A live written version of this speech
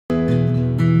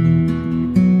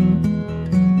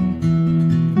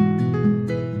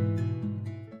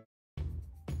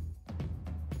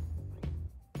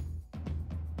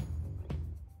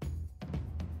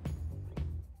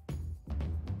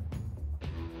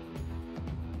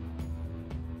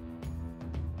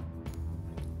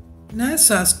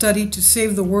NASA study to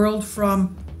save the world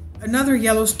from another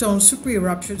Yellowstone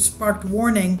supereruption sparked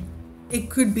warning it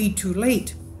could be too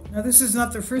late. Now, this is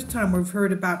not the first time we've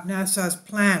heard about NASA's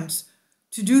plans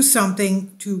to do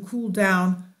something to cool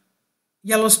down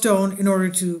Yellowstone in order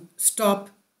to stop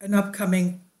an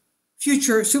upcoming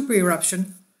future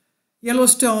supereruption.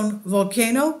 Yellowstone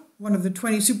volcano, one of the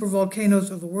 20 supervolcanoes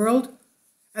of the world,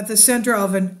 at the center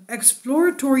of an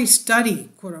exploratory study,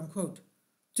 quote unquote,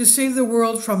 to save the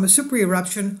world from a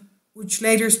supereruption, which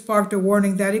later sparked a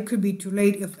warning that it could be too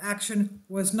late if action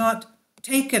was not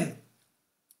taken.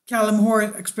 Callum Hoare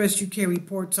Express UK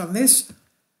reports on this.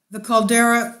 The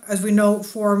caldera, as we know,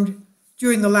 formed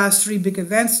during the last three big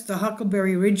events: the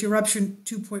Huckleberry Ridge eruption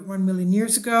 2.1 million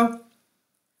years ago,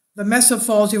 the Mesa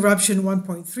Falls eruption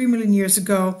 1.3 million years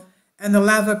ago, and the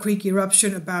Lava Creek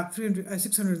eruption about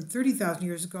 630,000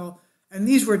 years ago. And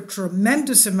these were a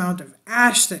tremendous amount of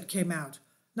ash that came out.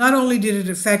 Not only did it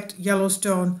affect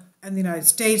Yellowstone and the United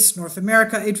States, North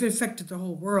America, it affected the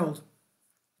whole world.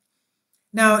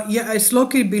 Now, it's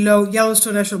located below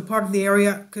Yellowstone National Park, the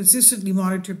area consistently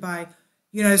monitored by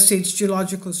United States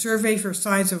Geological Survey for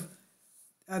signs of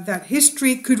that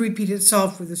history could repeat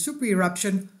itself with a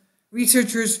supereruption.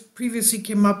 Researchers previously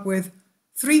came up with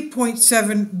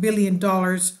 $3.7 billion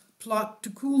plot to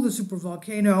cool the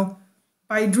supervolcano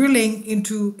by drilling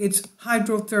into its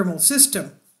hydrothermal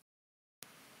system.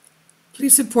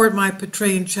 Please support my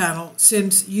Patreon channel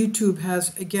since YouTube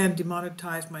has again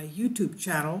demonetized my YouTube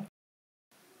channel.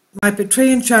 My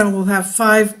Patreon channel will have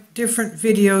 5 different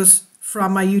videos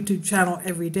from my YouTube channel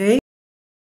every day.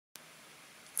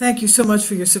 Thank you so much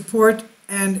for your support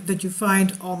and that you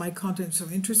find all my content so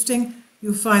interesting.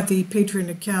 You'll find the Patreon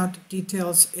account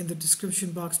details in the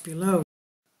description box below.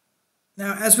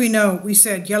 Now, as we know, we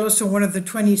said Yellowstone, one of the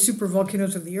 20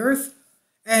 supervolcanoes of the Earth,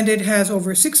 and it has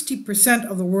over 60%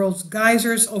 of the world's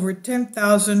geysers, over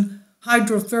 10,000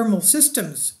 hydrothermal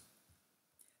systems.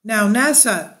 Now,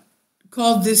 NASA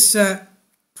called this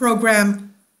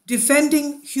program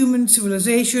Defending Human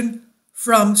Civilization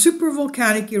from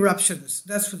Supervolcanic Eruptions.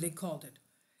 That's what they called it.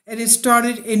 And it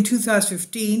started in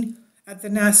 2015 at the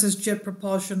NASA's Jet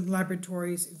Propulsion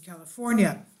Laboratories in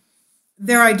California.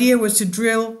 Their idea was to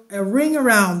drill a ring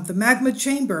around the magma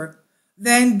chamber,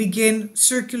 then begin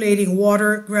circulating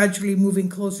water, gradually moving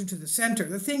closer to the center.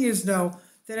 The thing is, though,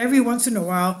 that every once in a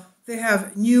while they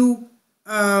have new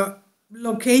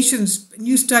locations,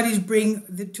 new studies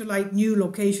bring to light new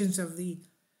locations of the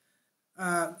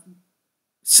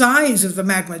size of the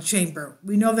magma chamber.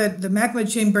 We know that the magma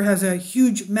chamber has a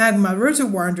huge magma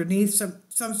reservoir underneath.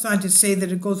 Some scientists say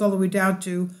that it goes all the way down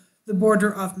to the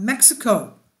border of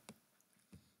Mexico.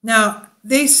 Now,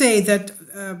 they say that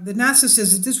the NASA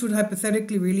says that this would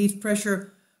hypothetically release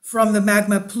pressure from the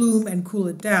magma plume and cool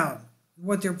it down,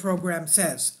 what their program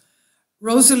says.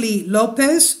 Rosalie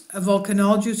Lopez, a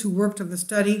volcanologist who worked on the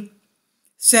study,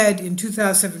 said in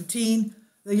 2017,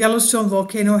 the Yellowstone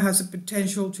volcano has the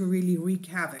potential to really wreak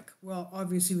havoc. Well,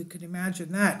 obviously we could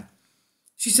imagine that.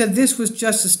 She said this was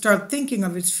just to start thinking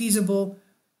of if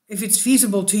it's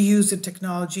feasible to use the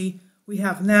technology we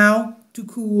have now to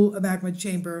cool a magma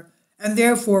chamber and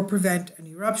therefore prevent an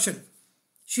eruption.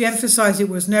 She emphasized it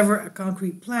was never a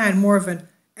concrete plan, more of an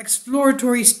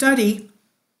exploratory study.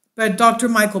 But Dr.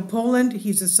 Michael Poland,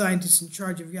 he's a scientist in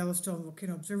charge of Yellowstone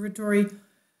Volcano Observatory,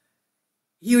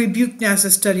 he rebuked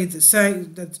NASA's study at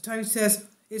the time. He says,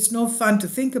 it's no fun to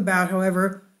think about,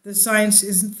 however, the science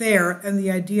isn't there and the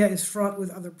idea is fraught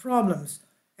with other problems.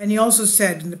 And he also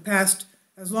said in the past,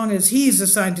 as long as he's the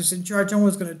scientist in charge, no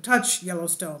one's going to touch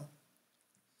Yellowstone,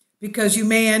 because you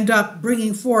may end up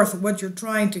bringing forth what you're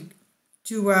trying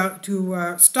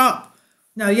to stop.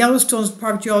 Now, Yellowstone's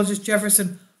park geologist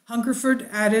Jefferson Hungerford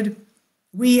added,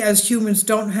 we as humans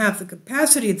don't have the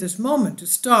capacity at this moment to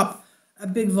stop a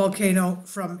big volcano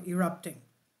from erupting.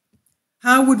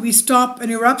 How would we stop an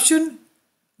eruption?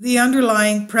 The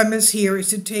underlying premise here is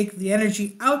to take the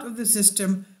energy out of the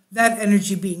system, that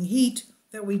energy being heat,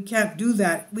 that we can't do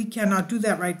that. We cannot do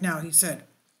that right now, he said.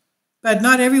 But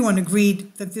not everyone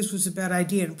agreed that this was a bad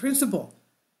idea in principle.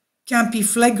 Campi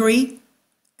Flegrei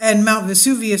and Mount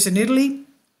Vesuvius in Italy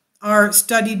are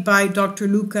studied by Dr.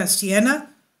 Luca Siena,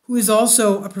 who is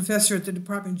also a professor at the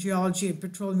Department of Geology and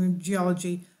Petroleum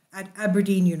Geology at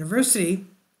Aberdeen University.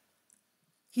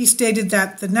 He stated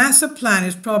that the NASA plan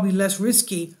is probably less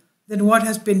risky than what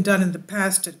has been done in the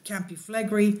past at Campi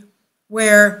Flegrei,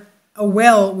 where a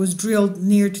well was drilled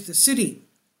near to the city.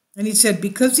 And he said,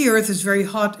 because the Earth is very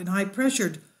hot and high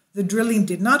pressured, the drilling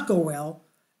did not go well.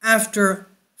 After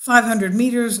 500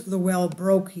 meters, the well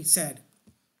broke, he said.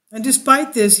 And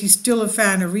despite this, he's still a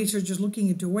fan of researchers looking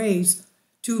into ways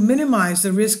to minimize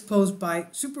the risk posed by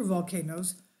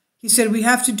supervolcanoes, he said we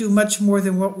have to do much more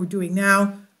than what we're doing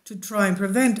now to try and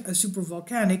prevent a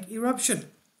supervolcanic eruption.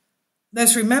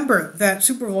 Let's remember that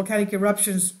supervolcanic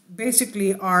eruptions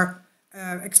basically are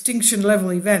extinction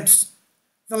level events.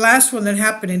 The last one that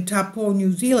happened in Taupo,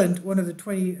 New Zealand, one of the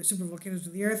 20 supervolcanoes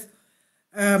of the Earth,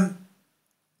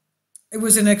 it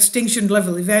was an extinction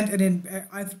level event, and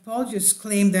anthropologists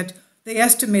claim that they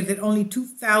estimate that only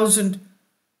 2,000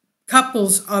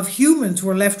 couples of humans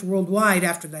were left worldwide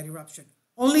after that eruption.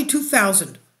 Only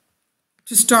 2,000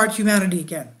 to start humanity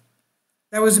again.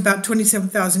 That was about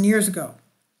 27,000 years ago.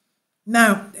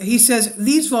 Now, he says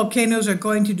these volcanoes are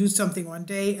going to do something one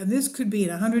day, and this could be in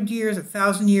 100 years,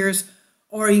 1,000 years,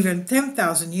 or even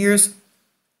 10,000 years.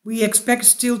 We expect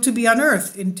still to be on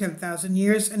Earth in 10,000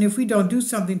 years, and if we don't do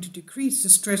something to decrease the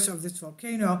stress of this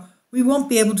volcano, we won't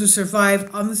be able to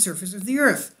survive on the surface of the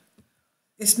Earth.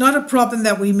 It's not a problem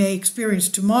that we may experience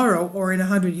tomorrow or in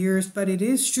 100 years, but it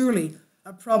is surely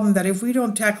a problem that if we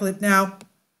don't tackle it now,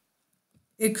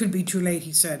 it could be too late,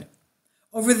 he said.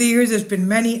 Over the years, there's been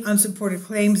many unsupported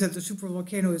claims that the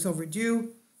supervolcano is overdue.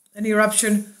 An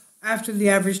eruption after the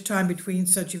average time between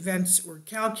such events were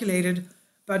calculated.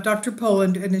 But Dr.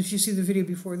 Poland, and if you see the video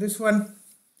before this one,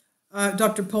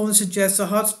 Dr. Poland suggests a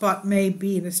hotspot may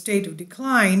be in a state of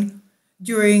decline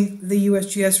during the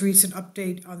USGS recent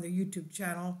update on their YouTube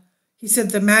channel. He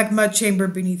said the magma chamber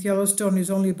beneath Yellowstone is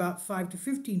only about 5 to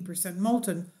 15%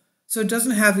 molten, so it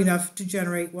doesn't have enough to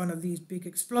generate one of these big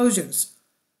explosions.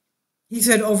 He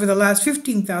said over the last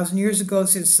 15,000 years ago,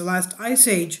 since the last ice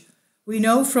age, we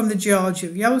know from the geology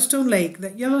of Yellowstone Lake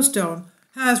that Yellowstone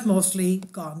has mostly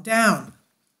gone down.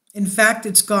 In fact,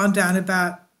 it's gone down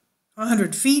about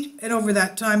 100 feet, and over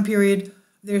that time period,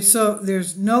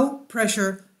 there's no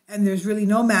pressure and there's really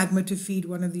no magma to feed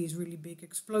one of these really big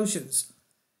explosions.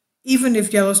 Even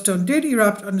if Yellowstone did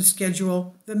erupt on a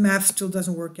schedule, the math still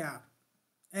doesn't work out.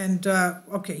 And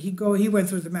he went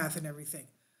through the math and everything.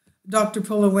 Dr.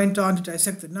 Pola went on to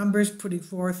dissect the numbers, putting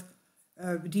forth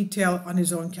detail on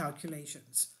his own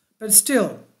calculations. But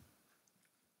still,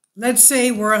 let's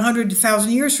say we're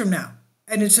 100,000 years from now,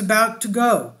 and it's about to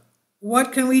go.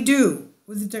 What can we do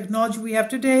with the technology we have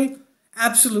today?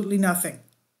 Absolutely nothing.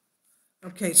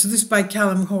 Okay, so this is by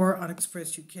Callum Hoare on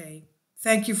Express UK.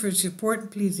 Thank you for your support,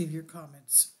 and please leave your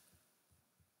comments.